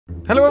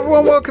Hello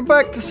everyone, welcome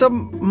back to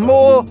some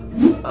more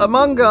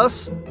Among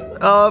Us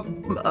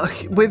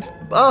with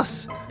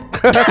us.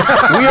 We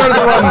are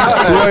the ones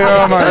who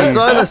are Among Us.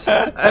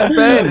 Zylus and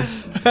Ben.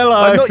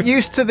 Hello. I'm not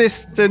used to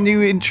the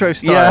new intro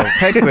style. Yeah.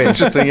 Penguin.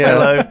 Interesting, yeah.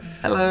 Hello.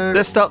 Hello.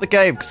 Let's start the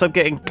game because I'm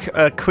getting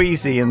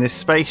queasy in this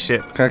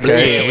spaceship.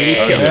 Okay. Yeah, we need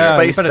to get on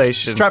the space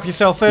station. Strap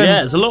yourself in. Yeah,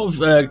 there's a lot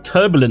of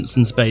turbulence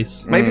in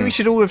space. Maybe we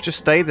should all have just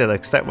stayed there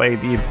because that way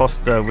the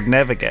imposter would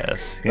never get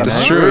us. You That's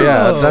know? true,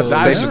 yeah. That's the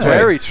That's safest way.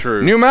 very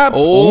true. New map.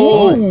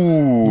 Oh.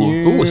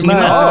 Ooh. It's a new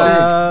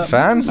map.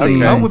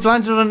 Fancy. Oh, we've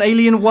landed on an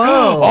alien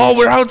world. Oh,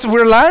 we're out.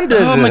 We're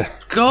landed. Oh my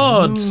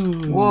god.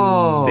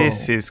 Whoa.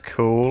 This is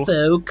cool.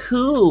 So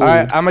cool.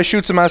 I'm gonna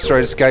shoot some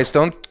asteroids, guys.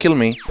 Don't kill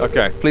me.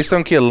 Okay. Please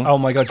don't kill. Oh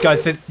my god,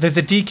 guys, there's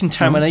a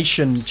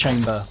decontamination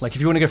chamber. Like,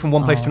 if you want to go from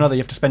one place to another,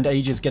 you have to spend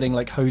ages getting,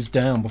 like, hosed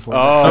down before.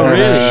 Oh,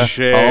 really?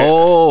 Shit.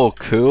 Oh,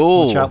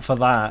 cool. Watch out for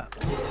that.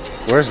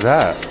 Where's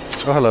that?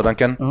 Oh, hello,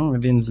 Duncan. Oh,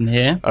 everything's in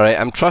here. Alright,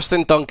 I'm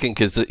trusting Duncan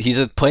because he's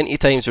had plenty of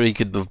times where he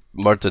could have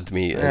murdered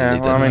me. Yeah, And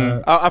he well, I didn't.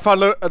 mean, I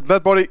found a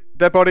dead body.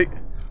 Dead body.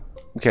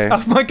 okay.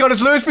 Oh my god,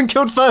 has Lewis been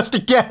killed first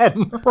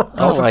again?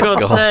 Oh, for my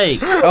God's God. sake.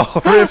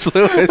 Oh, Rip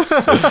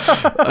Lewis.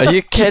 Are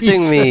you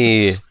kidding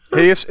me?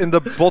 He is in the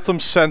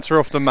bottom center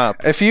of the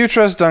map. If you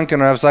trust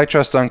Duncan, Revs, I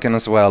trust Duncan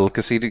as well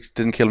because he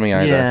didn't kill me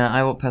either. Yeah,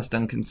 I walked past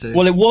Duncan too.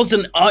 Well, it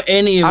wasn't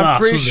any of us. I'm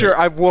pretty was sure it?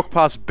 I've walked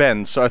past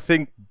Ben, so I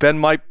think Ben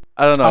might.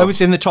 I don't know. I was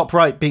in the top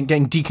right,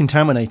 getting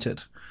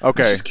decontaminated.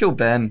 Okay. Just kill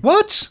Ben.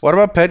 What? What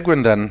about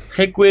Penguin then?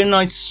 Penguin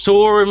I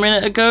saw a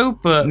minute ago,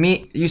 but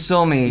You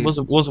saw me. it was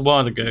a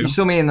while ago. You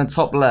saw me in the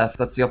top left.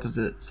 That's the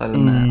opposite side of the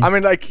map. I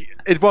mean, like,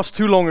 it was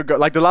too long ago.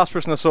 Like, the last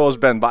person I saw was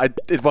Ben, but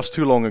it was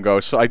too long ago,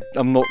 so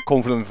I'm not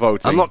confident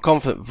voting. I'm not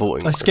confident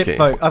voting. I skipped okay.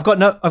 vote. I've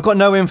got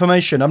no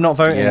information. I'm not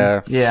voting.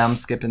 Yeah. Yeah, I'm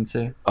skipping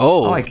too.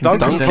 Oh, I can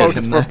Duncan Duncan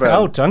voted for Ben.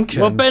 Oh,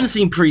 Duncan. Well, Ben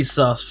seemed pretty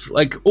sus.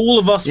 Like, all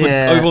of us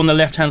Yeah. were over on the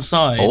left-hand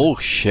side. Oh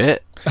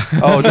shit.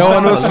 Oh, no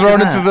one was thrown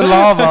into the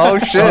lava. Oh,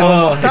 shit.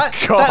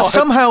 That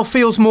somehow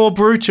feels more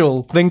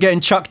brutal than getting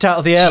chucked out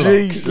of the airlock.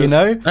 Jesus. You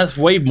know? That's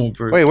way more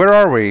brutal. Wait, where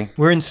are we?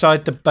 We're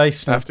inside the I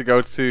basement. have to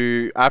go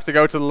to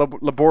the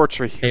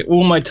laboratory. Okay,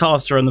 all my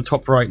tasks are in the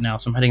top right now,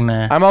 so I'm heading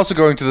there. I'm also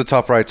going to the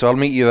top right, so I'll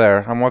meet you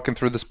there. I'm walking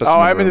through the specimen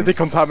Oh, I'm in the room.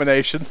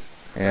 decontamination.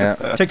 Yeah.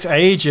 It takes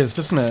ages,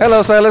 doesn't it?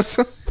 Hello, Silas.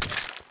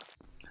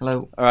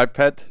 Hello. All right,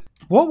 pet.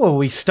 What were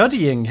we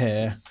studying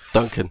here?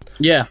 Duncan.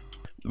 Yeah,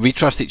 We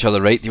trust each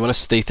other, right? Do you want to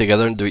stay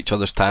together and do each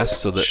other's tasks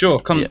so that... sure.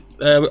 Come.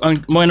 Yeah.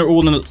 Mine are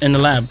all in the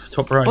lab,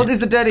 top right. Oh,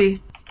 there's a daddy.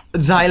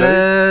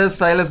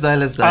 Zylus.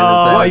 Oh,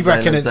 I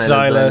reckon it's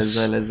Zylus.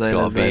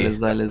 gotta be.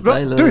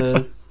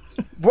 Zylus.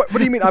 What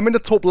do you mean? I'm in the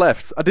top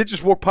left. I did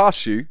just walk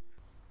past you.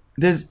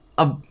 There's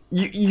a.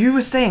 You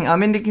were saying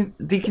I'm in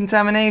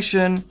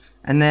decontamination,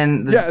 and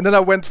then Yeah, and then I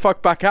went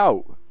fuck back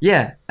out.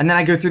 yeah, and then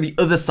I go through the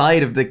other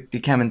side of the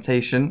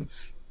decontamination.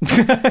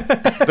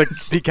 The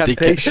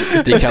decantation.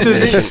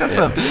 Decapitation.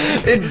 So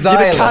it's You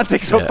can't Zylus.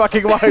 take so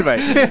fucking why, mate.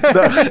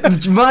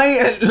 No.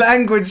 My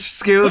language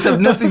skills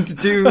have nothing to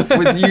do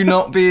with you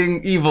not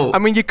being evil. I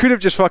mean, you could have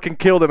just fucking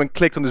killed him and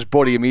clicked on his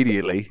body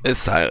immediately.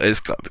 It's got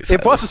to be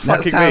It was that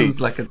fucking sounds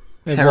me. like a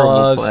It terrible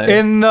was play.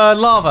 in the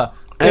lava.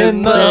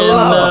 In the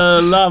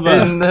lava.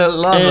 lava. In the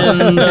lava.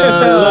 In the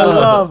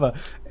lava.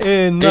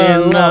 In the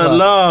In the lava.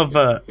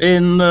 lava.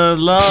 In the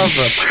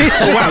lava.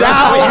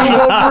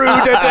 Down,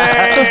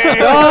 Rudity!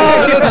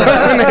 Oh, the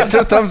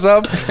Terminator thumbs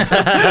up.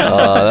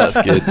 Oh,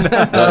 that's good.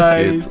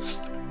 That's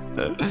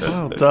good.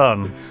 Well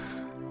done.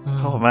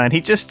 Oh man,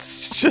 he just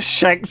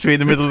shanked me in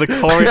the middle of the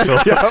corridor.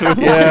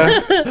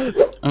 Yeah.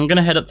 I'm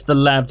gonna head up to the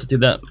lab to do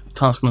that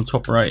task on the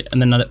top right,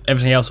 and then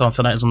everything else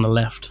after that is on the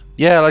left.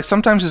 Yeah, like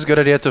sometimes it's a good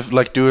idea to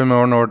like do them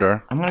in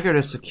order. I'm gonna go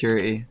to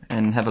security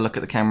and have a look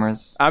at the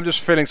cameras. I'm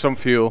just filling some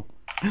fuel.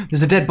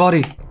 There's a dead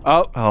body.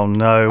 Oh, Oh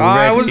no,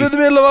 I Reggie. was in the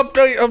middle of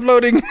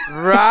uploading.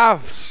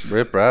 Ravs.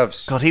 Rip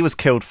Ravs. God, he was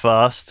killed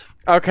fast.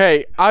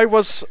 Okay, I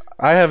was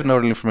I have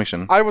no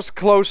information.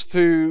 close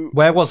to.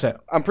 Where was it?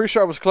 I'm pretty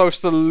sure I was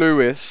close to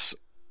Lewis,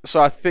 so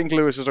I think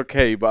Lewis is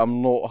okay, but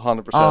I'm not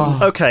 100%. Oh.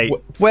 Okay,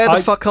 where the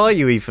fuck are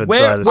you, even,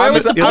 Where- Zylus? where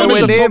was the You're bunny?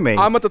 nowhere near me.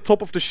 I'm at the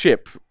top of the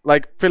ship,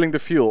 like filling the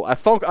fuel. I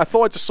thought I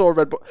just saw a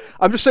red.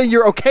 I'm just saying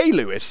you're okay,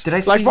 Lewis. Did I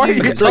like see why are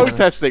you? you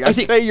protesting? I I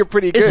think- say you're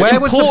pretty It's good. Where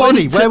was the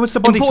body? Where was the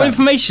body Important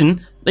found?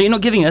 information that you're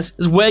not giving us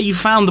is where you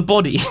found the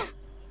body.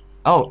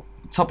 Oh,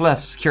 top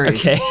left,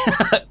 security.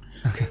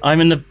 Okay. I'm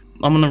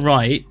on the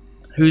right.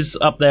 Who's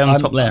up there on the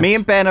top left? Me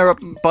and Ben are up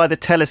by the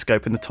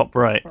telescope in the top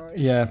right,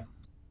 Yeah.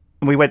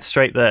 and we went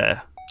straight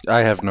there. I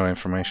have no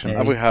information.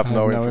 And we have I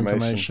no have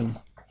information.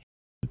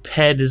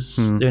 Ped is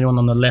the only one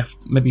on the left.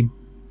 Maybe.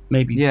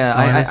 Yeah,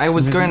 I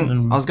was Zylus,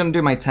 going. I was going to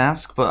do my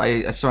task, but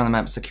I saw on the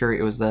map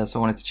security was there, so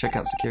I wanted to check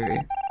out security,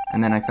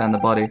 and then I found the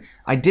body.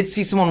 I did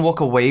see someone walk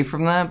away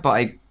from there,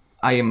 but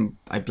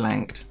I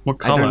blanked. What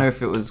I don't colour? know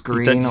if it was You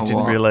green or didn't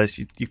what. realise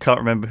you can't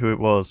remember who it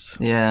was.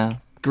 Yeah,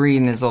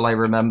 green is all I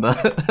remember,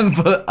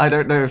 but I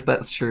don't know if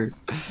that's true.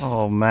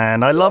 Oh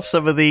man, I love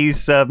some of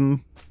these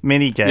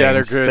mini games. Yeah,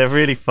 they're good. They're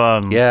really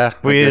fun. Yeah, they're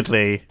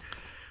weirdly.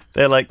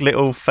 They're like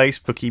little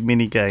Facebooky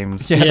mini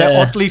games. Yeah, Yeah.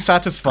 they're oddly They're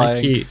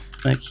satisfying. cute.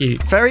 They're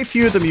cute. Very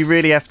few of them you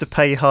really have to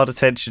pay hard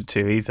attention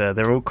to either.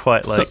 They're all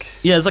quite like. So,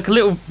 yeah, it's like a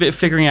little bit of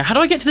figuring out. How do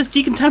I get to this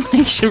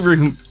decontamination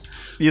room?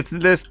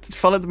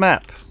 Follow the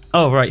map.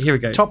 Oh, right, here we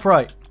go. Top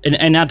right. In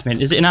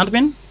admin. Is it in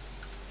admin?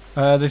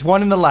 There's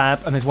one in the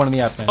lab and there's one in the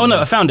admin. Oh,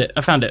 no, I found it.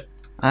 I found it.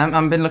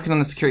 I've been looking on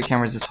the security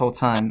cameras this whole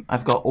time.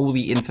 I've got all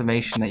the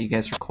information that you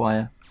guys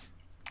require.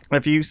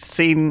 Have you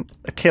seen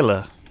a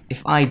killer?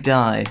 If I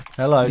die,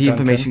 Hello, the Duncan.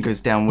 information goes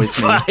down with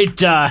me. I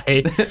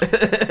died.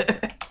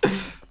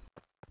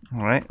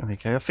 All right, there we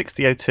go. I fixed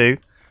the O2.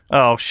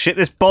 Oh shit!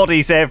 There's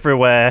bodies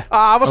everywhere.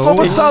 I was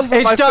almost done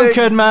with It's my Duncan,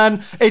 thing.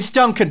 man. It's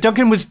Duncan.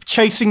 Duncan was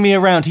chasing me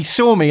around. He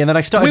saw me, and then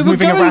I started We were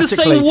moving going the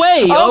erratically. same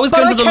way. I was but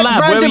going to the kept lab.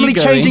 Where were you randomly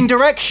going? changing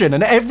direction,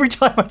 and every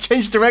time I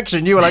changed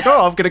direction, you were like,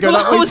 "Oh, I'm going to go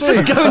Well, that I way was too."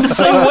 just going the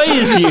same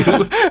way as you.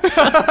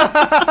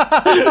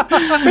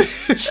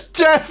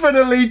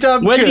 Definitely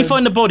Duncan. Where did he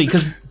find the body?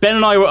 Because Ben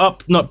and I were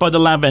up not by the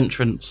lab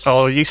entrance.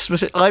 Oh, I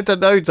don't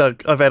know,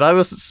 Duncan. I mean, I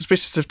wasn't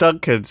suspicious of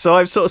Duncan, so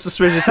I'm sort of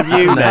suspicious of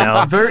you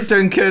now. Vote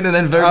Duncan and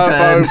then vote I'm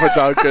Ben. voting for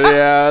Duncan,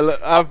 yeah.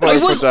 I'm voting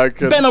for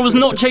Duncan. Ben, I was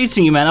not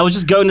chasing you, man. I was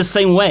just going the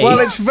same way. Well,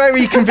 it's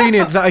very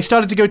convenient that I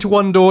started to go to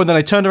one door, and then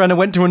I turned around and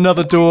went to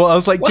another door. I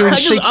was like doing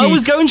shaky. I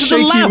was going to the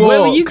shaky lab.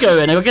 Where were you walks.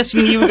 going? I guess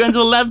you were going to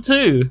the lab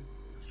too.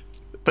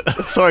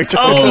 Sorry,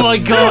 Duncan. Oh my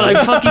god!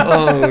 I fucking.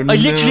 I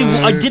literally.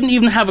 no. I didn't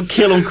even have a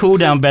kill on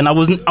cooldown, Ben. I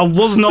was not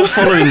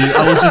following you.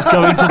 I was just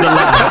going to the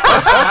lab.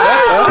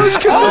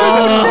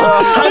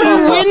 How do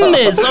you win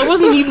this? I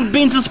wasn't even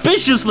being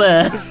suspicious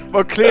there.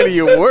 Well, clearly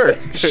you were.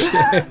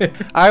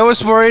 I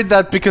was worried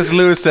that because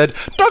Lewis said,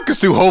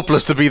 Duncan's too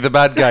hopeless to be the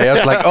bad guy. I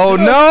was like, oh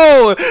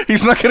no!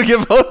 He's not going to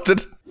get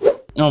voted.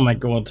 Oh my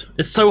god!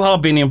 It's so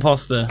hard being the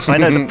imposter. I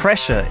know the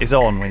pressure is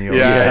on when you're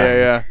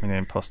Yeah. when you're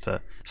an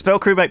imposter. Spell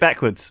crewmate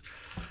backwards.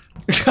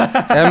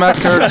 Emma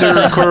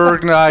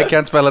Kurg, no, I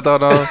can't spell it. Oh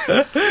no.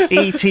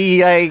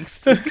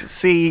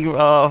 ETAC.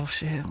 Oh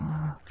shit.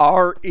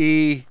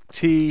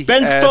 R-E-T.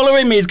 Ben's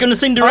following me. He's going the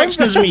same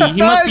direction as me. He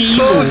must be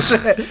evil.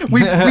 Bullshit.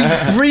 We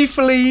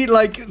briefly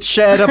like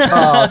shared a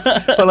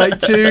path for like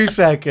 2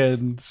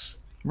 seconds.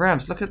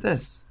 Rams, look at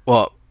this.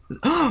 What?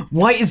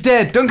 White is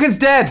dead. Duncan's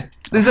dead.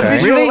 There's a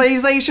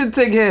visualization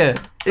thing here.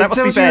 It must be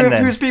tells Ben, you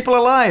then. who's people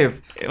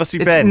alive. It must be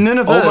It's Ben. none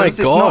of Oh us. my It's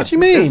God. not What do you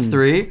mean? us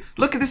three.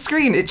 Look at the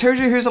screen. It shows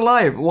you who's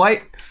alive.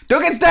 White.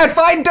 Duncan's dead.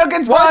 Find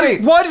Duncan's body.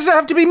 Why does it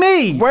have to be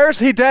me? Where's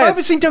he I dead?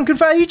 haven't seen Duncan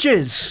for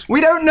ages.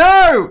 We don't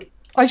know.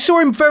 I saw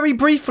him very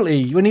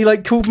briefly when he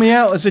like called me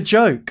out as a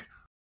joke.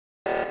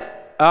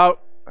 Oh.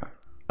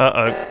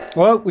 Uh-oh.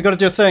 Well, we got to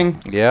do a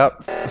thing.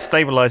 Yep. The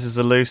stabilizers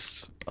are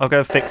loose. I'll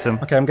go fix them.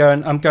 Okay, I'm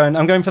going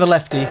for the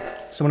lefty.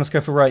 Someone else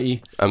go for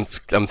righty. I'm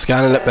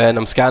scanning it, Ben.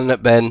 I'm scanning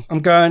it, Ben. I'm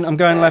going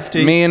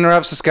lefty. Me and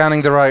Ravs are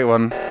scanning the right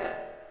one.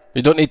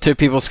 You don't need two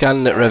people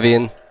scanning it,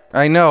 Rivian.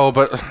 I know,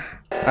 but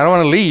I don't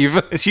want to leave.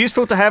 It's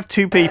useful to have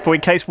 2 people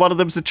in case one of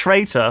them's a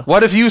traitor.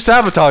 What if you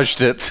sabotaged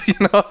it? You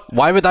know,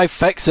 Why would I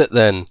fix it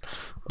then?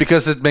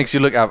 because it makes you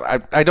look.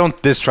 I don't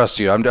distrust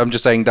you. I'm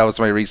just saying that was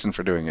my reason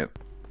for doing it.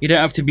 You don't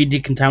have to be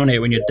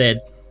decontaminated when you're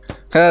dead.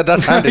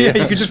 That's handy. Yeah,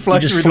 you could just fly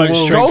You just through float the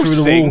wall. straight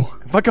through the Ghosting? wall.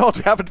 My god,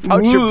 we haven't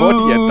found your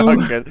body yet,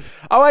 Duncan.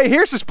 Oh, wait,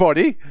 here's his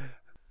body.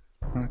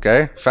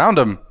 Okay, found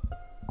him.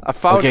 I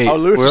found. Okay, Oh,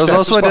 Lewis Where's is dead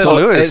also as dead well.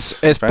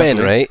 Lewis? It's Ben,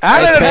 right?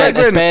 Ah, It's no, Ben, no,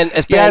 it's Ben,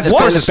 it's Ben, Yes, it's of Ben,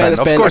 course it's Ben, it's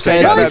of Ben, course it's Ben,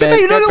 it's Why it's is it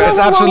Ben. me? No, That's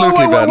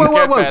absolutely Ben.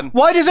 Get Ben.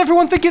 Why does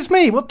everyone think it's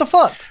me? What the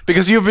fuck?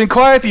 Because you've been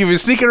quiet, you've been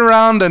sneaking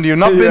around, and you've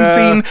not been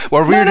seen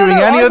while we were doing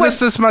any of the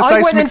seismic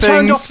I went and things.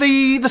 turned off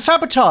the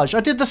sabotage.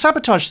 I did the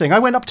sabotage thing. I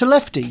went up to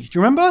lefty. Do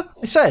you remember?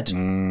 I said.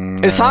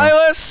 It's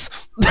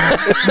Zylus!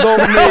 It's not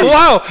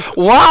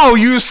me. Wow,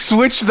 you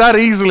switched that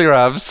easily,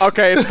 Ravs.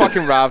 Okay, it's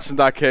fucking Ravs in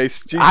that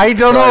case. Jesus I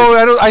don't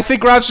Christ. know. I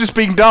think Ravs just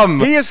being dumb.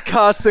 He is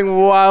casting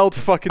wild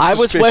fucking I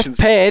was suspicions.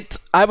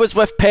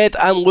 with Ped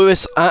and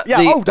Lewis at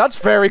Yeah, the... oh, that's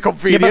very Yeah,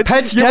 convenient. but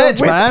Ped's You were dead,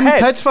 with man. Ped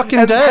Ped's fucking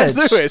and dead.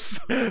 Lewis.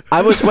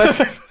 I was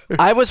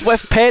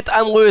with Ped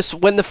and Lewis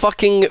when the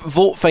fucking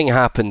vote thing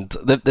happened.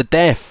 The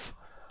death.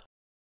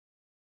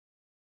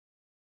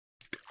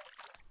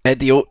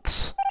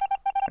 Idiots.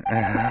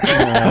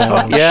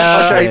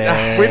 Yeah.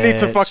 Okay, we need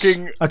to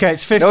fucking Okay,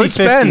 it's 50-50 No, it's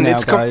Ben. now,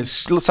 It's guys.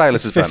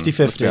 Silas is Ben. Let's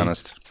 50-50. be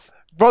honest.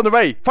 run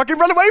away. Fucking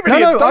run away, No,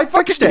 idiot. no, Don't I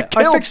fucking fixed get it.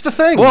 I killed. fixed the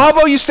thing. Well, how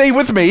about you stay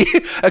with me?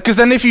 Because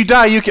then if you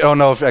die, you can. Oh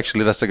no,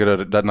 actually, that's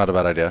not a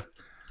bad idea.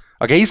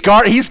 Okay, he's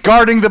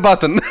guarding the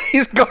button.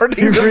 He's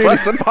guarding the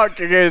button.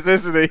 Fucking is,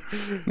 isn't he?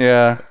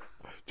 Yeah.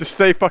 Just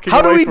stay fucking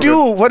How do away we from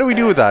do? him. What do we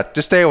do with that?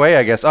 Just stay away,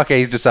 I guess. Okay,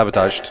 he's just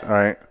sabotaged. All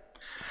right.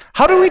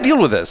 How do we deal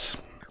with this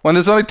when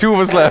there's only 2 of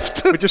us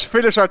left? We just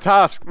finish our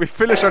task. We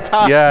finish our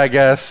task. Yeah, I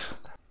guess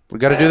we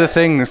got to do the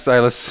thing,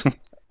 Silas.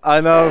 I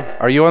know.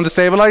 Are you on the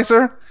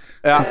stabilizer?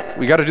 Yeah.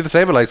 We got to do the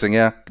stabilizing.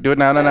 Yeah, do it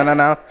now,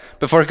 now,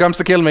 before it comes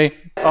to kill me.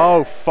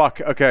 Oh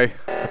fuck. Okay.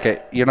 Okay,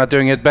 you're not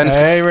doing it, Ben.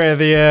 Hey,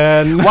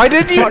 Rithian. Why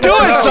didn't you do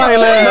it,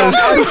 Silas?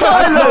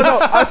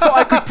 No, I thought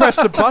I could press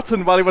the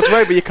button while he was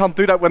away, but you can't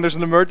do that when there's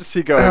an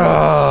emergency going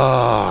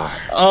on.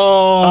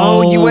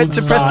 Oh, you went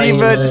to press the Zylus.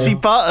 emergency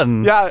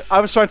button. Yeah, I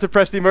was trying to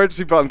press the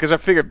emergency button because I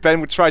figured Ben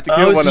would try to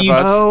kill one so of you,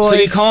 us. so I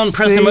you can't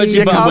press the see. emergency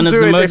You button when can't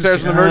there's an do it if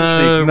emergency. there's an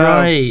emergency, no.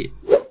 Right.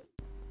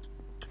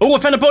 Oh, I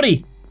found a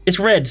body. It's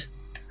red.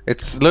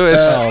 It's Lewis.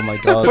 Oh my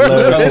god.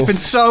 Lewis. It's been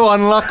so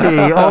unlucky.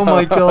 Oh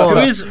my god.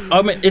 Who is?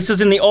 I mean, this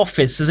was in the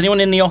office. Is anyone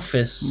in the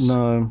office?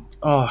 No.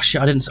 Oh shit!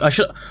 I didn't. I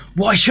should.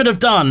 What I should have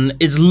done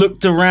is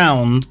looked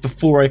around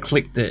before I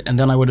clicked it, and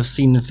then I would have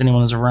seen if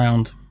anyone was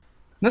around.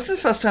 This is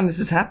the first time this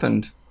has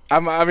happened.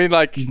 I mean,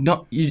 like,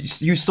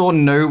 You saw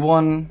no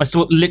one. I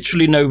saw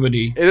literally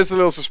nobody. it is a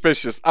little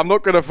suspicious. I'm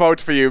not gonna vote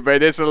for you, but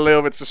it is a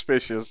little bit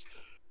suspicious.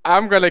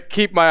 I'm gonna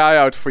keep my eye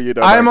out for you,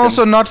 though. I'm Duncan.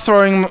 also not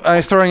throwing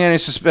any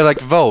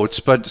votes,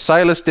 but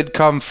Silas did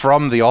come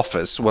from the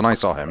office when I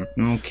saw him.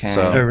 Okay.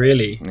 So- Oh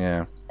really?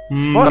 Yeah.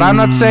 But I'm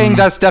not saying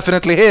that's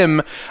definitely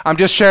him. I'm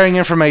just sharing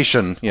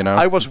information, you know.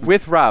 I was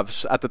with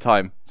Ravs at the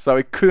time, so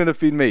it couldn't have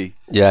been me.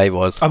 Yeah, he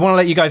was. I want to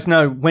let you guys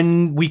know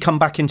when we come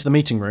back into the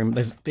meeting room,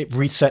 it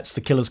resets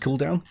the killer's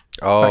cooldown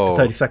back to Oh.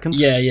 30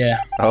 seconds. Yeah, yeah.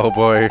 Oh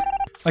boy.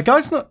 Are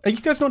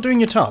you guys not doing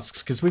your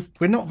tasks? Because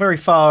we're not very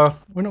far.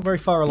 We're not very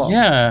far along.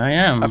 Yeah, I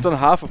am. I've done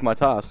half of my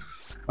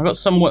tasks. I've got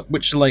some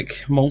which are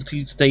like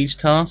multi-stage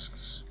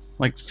tasks,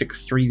 like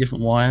fix 3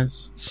 different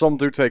wires. Some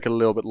do take a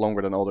little bit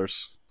longer than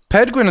others.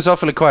 Pedguin is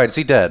awfully quiet. Is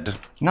he dead?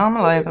 No, I'm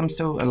alive. I'm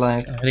still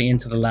alive. Heading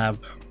into the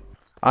lab.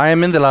 I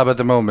am in the lab at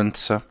the moment,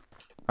 so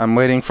I'm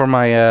waiting for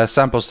my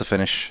samples to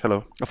finish.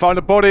 Hello. I found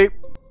a body.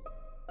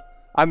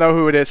 I know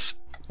who it is.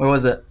 Where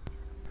was it?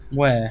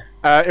 Where?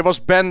 It was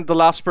Ben. The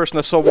last person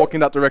I saw walking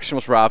that direction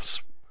was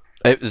Ravs.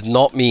 It was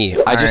not me.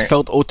 I just Alright.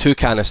 filled O2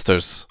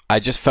 canisters.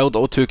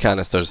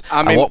 I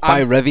I mean, walked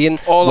by Rivian.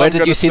 Where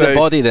did you see the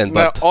body then, No,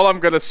 bud? all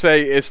I'm gonna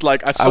say is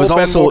like I saw was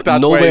Ben also walk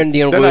that nowhere way.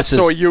 near Then Lewis's-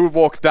 I saw you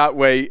walk that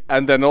way,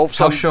 and then all of a How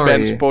sudden sure are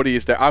Ben's you? body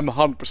is there. I'm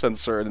 100%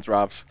 certain it's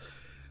Ravs.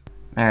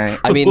 Alright.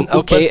 I mean,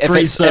 okay,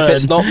 That's if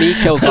it's not me,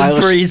 kill That's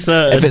pretty Zylus.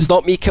 certain. If it's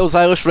not me, kill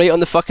Zylus right on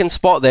the fucking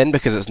spot then,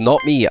 because it's not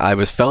me. I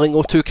was filling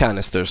O2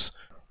 canisters.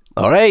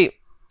 Alright.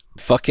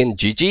 Fucking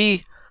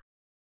GG.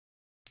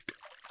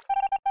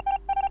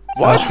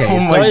 What? Okay. Oh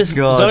my Zylus,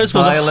 god, Zylus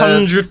was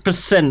Zylus.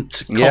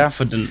 100% Yeah.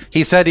 confident.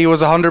 He said he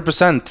was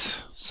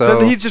 100%. So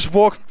Then he just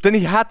walked. Then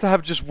he had to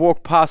have just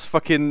walked past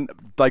fucking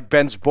like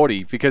Ben's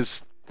body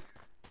because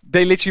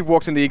they literally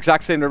walked in the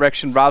exact same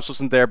direction. Ravs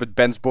wasn't there, but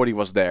Ben's body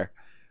was there.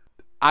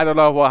 I don't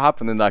know what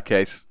happened in that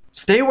case.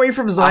 Stay away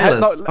from I Zylus. had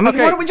no- I mean, okay,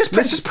 why don't we just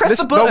press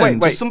listen, the button? No,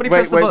 wait, Just somebody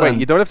press the button. Wait.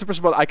 You don't have to press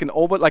the button. I can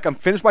I'm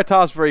finish my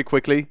task very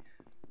quickly,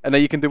 and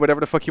then you can do whatever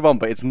the fuck you want.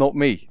 But it's not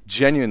me,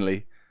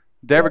 genuinely.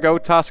 There we go.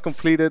 Task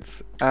completed.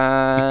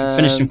 And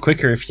Finish them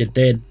quicker if you're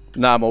dead.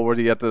 Nah, I'm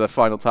already at the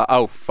final task.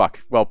 Oh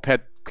fuck. Well,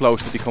 Pet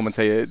closed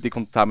the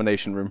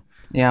decontamination room.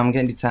 Yeah, I'm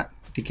getting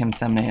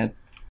decontaminated.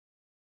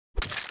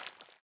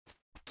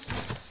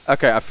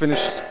 Okay, I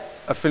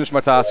finished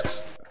my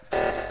tasks.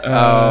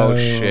 Oh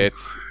shit.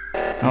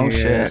 Oh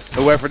shit.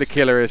 Whoever the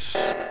killer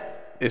is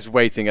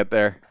waiting at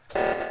there.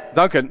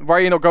 Duncan, why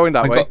are you not going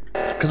that way?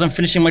 Because I'm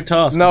finishing my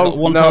task. I've No, got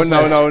one no, task no,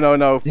 left. no, no,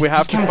 no. This We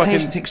have to decontamination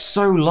fucking. takes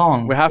so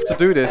long. We have to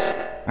do this.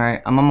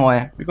 Alright, I'm on my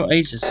way. We've got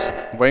ages.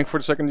 Waiting for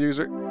the second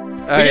user.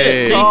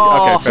 Hey, see?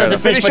 Okay, fair So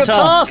enough. finish my your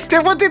task. task.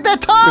 Everyone did their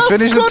task.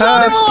 finish the Good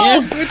task.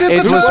 animal. Yeah.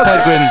 it was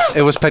Pedguin.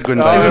 It was Pedguin.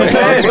 by the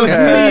way. It was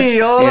me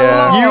all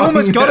Yeah. along. You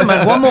almost got him,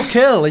 man. One more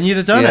kill and you'd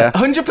have done Yeah. it.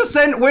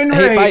 100% win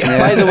Hey, rate!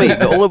 by the way,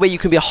 the only way you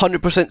can be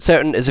 100%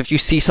 certain is if you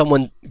see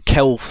someone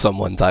kill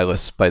someone,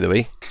 Zylus, by the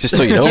way. Just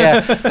so you know. Yeah.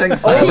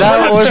 Thanks,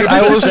 That was,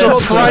 I was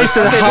surprised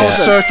at how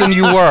certain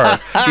you were.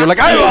 You're like,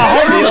 I'm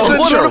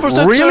 100% sure.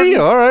 100% Really?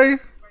 Alright.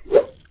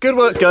 Good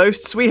work,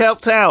 ghosts. We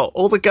helped out.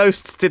 All the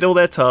ghosts did all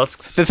their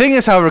tasks. The thing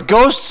is, however,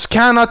 ghosts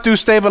cannot do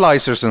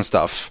stabilizers and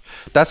stuff.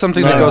 That's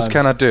something that ghosts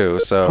cannot do,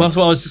 so... Well, that's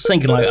what I was just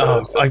thinking. Like,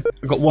 oh, I've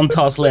got one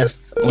task left.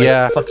 Like,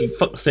 Yeah. fuck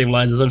the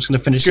stabilizers. I'm just gonna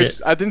finish it.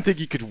 I didn't think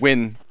you could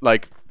win,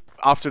 like,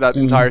 after that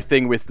entire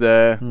thing with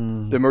the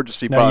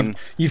emergency No, button.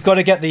 you've got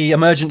to get the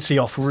emergency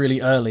off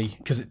really early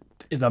because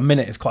a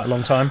minute is quite a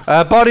long time.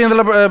 Body in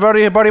the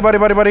body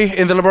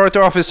in the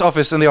laboratory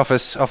office in the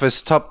office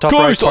top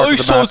right part of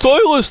the map.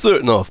 Zylus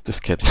there. No,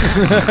 just kidding.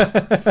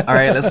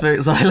 Alright, let's vote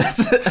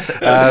Zylus.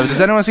 Does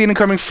anyone see him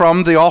coming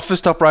from the office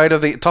top right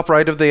of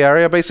the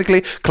area, basically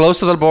close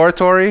to the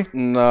laboratory?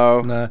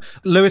 No.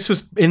 Lewis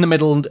was in the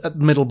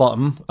middle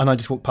bottom, and I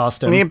just walked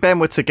past him. Me and Ben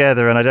were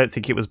together, and I don't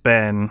think it was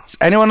Ben. Does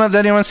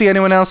anyone see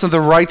anyone else on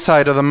the right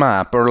side of the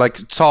map or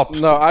like top?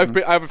 No,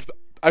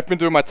 I've been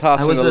doing my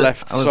tasks on the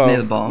left. I was so near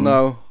the bottom.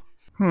 No.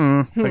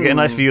 I get a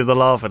nice view of the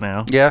lava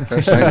now. Yeah,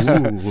 that's nice.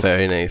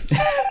 Very nice.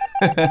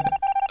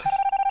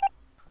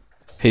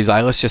 Hey,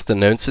 Zylus, just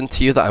announcing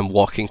to you that I'm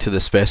walking to the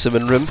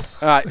specimen room.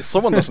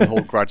 Someone doesn't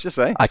hold grudges,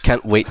 eh? I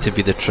can't wait to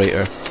be the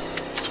traitor.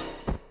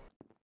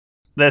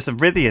 There's a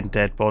Rithian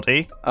dead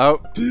body.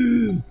 Oh.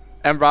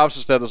 And Ravs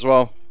is dead as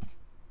well.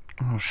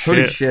 Oh,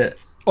 Holy shit.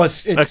 Oh,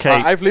 it's Okay.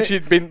 I've literally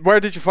been. Where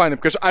did you find him?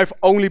 Because I've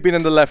only been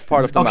in the left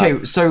part of the map.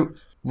 Okay, so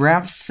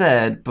Rav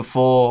said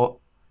before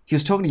he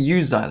was talking to you,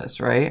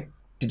 Zylus, right?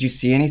 Did you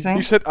see anything?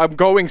 He said I'm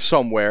going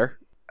somewhere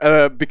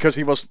because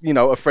he was,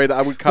 afraid that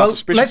I would cast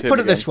suspicion. Let's to put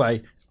him it this again.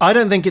 way. I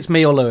don't think it's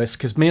me or Lewis,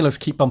 because me and Lewis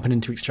keep bumping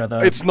into each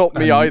other. It's not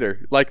me either.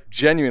 Like,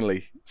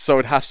 genuinely. So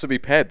it has to be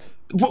Ped.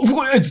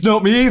 It's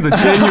not me either,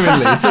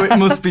 genuinely. So it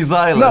must be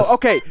Zylus. No,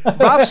 okay.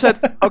 Rav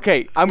said,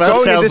 okay, I'm That going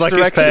in sounds this like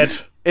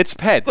direction. it's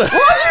Ped. It's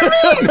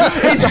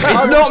Ped.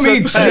 It's not me,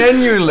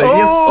 genuinely.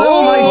 You're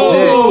so my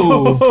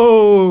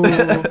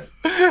dick.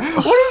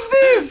 What is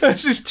this?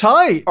 It's just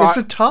tight. It's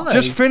a tie.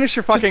 Just finish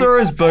your fucking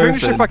throw us both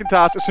finish your in. fucking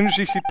task as soon as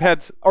you see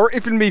Ped, or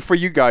even me for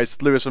you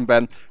guys, Lewis and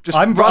Ben. Just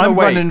I'm run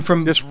away. running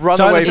from Just run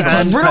Zylus away. From and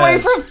Just run away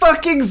from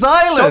fucking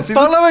Zylus. Stop He's a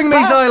following me,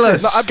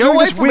 bastard. Zylus. No, I'm Go doing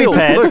away this from me, wheel.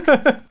 Ped.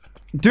 Look,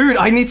 Dude,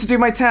 I need to do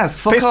my task.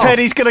 Fuck This off.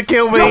 Penny's gonna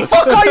kill me. No,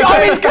 fuck off!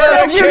 I'm in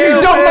front of you,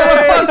 you dumb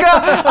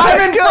motherfucker!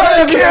 I'm in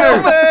front of you!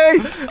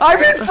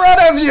 I'm in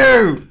front of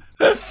you!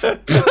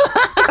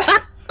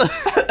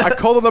 I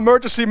call an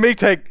emergency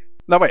meeting.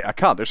 No, wait, I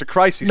can't. There's a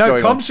crisis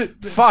going on.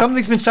 Fuck.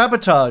 Something's been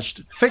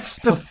sabotaged. Fix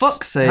the. For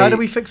fuck's sake. How do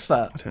we fix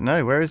that? I don't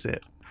know. Where is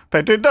it?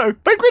 Penguin, no.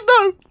 Penguin,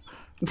 no.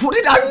 What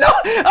did I'm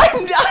not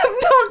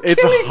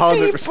It's killing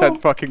 100% people.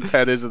 fucking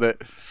Ped, isn't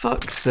it?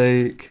 Fuck's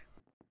sake.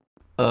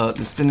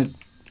 There's been an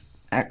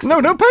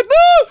accident. No, Ped,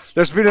 no.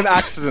 There's been an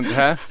accident,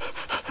 huh?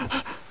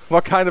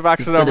 What kind of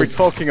accident are we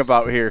talking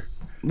about here?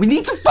 We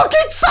need to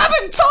fucking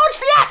sabotage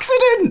the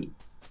accident!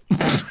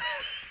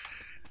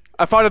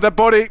 I found a dead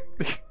body.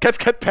 Let's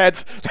get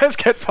Ped. Let's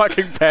get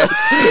fucking Ped.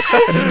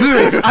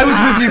 Lewis, I was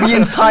with you the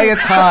entire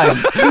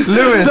time.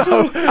 Lewis,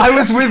 I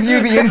was with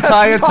you the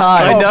entire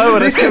time. I know,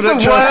 and I this is the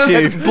couldn't trust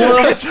worst you.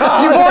 bluff.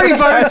 You've already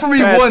voted for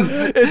me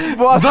once. It's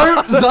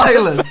Vote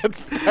Zylus.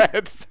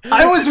 Ped.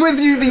 I was with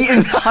you the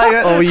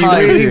entire Oh, you time.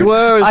 really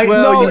were as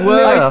well. You were.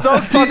 Lewis,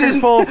 don't fucking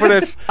fall for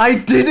this. I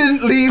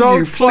didn't leave Don't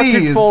you, fucking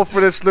please. fall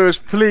for this, Lewis.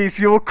 Please,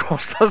 you will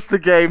cost us the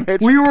game.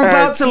 It's We were Ped.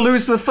 about to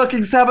lose the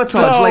fucking sabotage.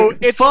 No, like,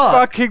 it's fuck.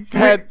 fucking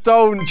Ped.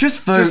 Don't.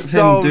 Just vote Just him,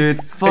 don't. dude.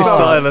 Fuck. It's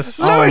Zylus.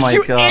 Oh Lewis, my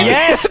you god. idiot.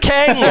 Yes,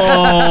 King.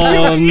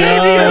 Oh, no.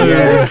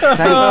 Yes, thanks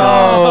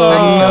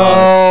God.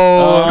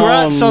 Oh,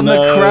 congrats on the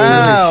no.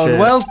 crown. Holy shit.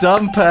 Well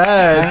done,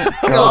 Ped.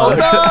 Oh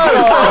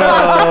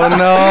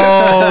no.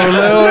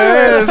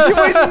 Lewis!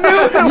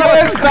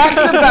 Yes, back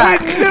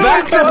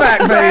to back,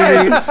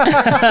 baby.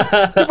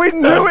 We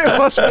knew it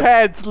was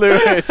Ped,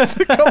 Lewis.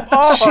 Come on.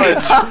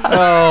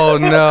 Oh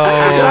no.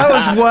 That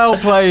was well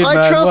played, man.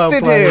 I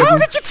trusted well played. him. How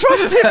did you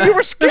trust him? You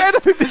were scared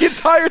of him the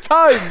entire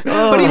time.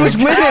 But he was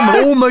with him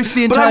almost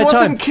the But I entire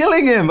wasn't time.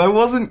 killing him. I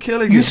wasn't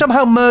killing him. You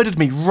somehow murdered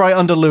me right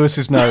under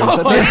Lewis's nose.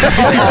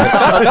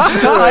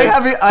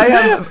 I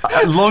have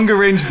longer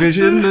range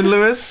vision than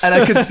Lewis, and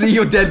I could see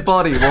your dead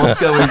body whilst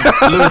going,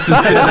 Lewis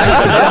has been an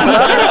accident.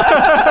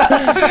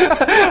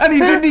 And he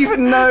didn't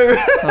even know.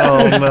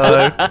 Oh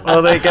no.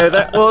 Well, there you go.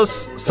 That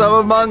was Some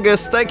Among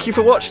Us. Thank you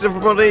for watching,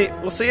 everybody.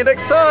 We'll see you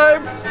next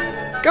time.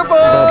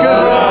 Goodbye.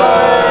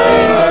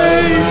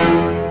 Goodbye.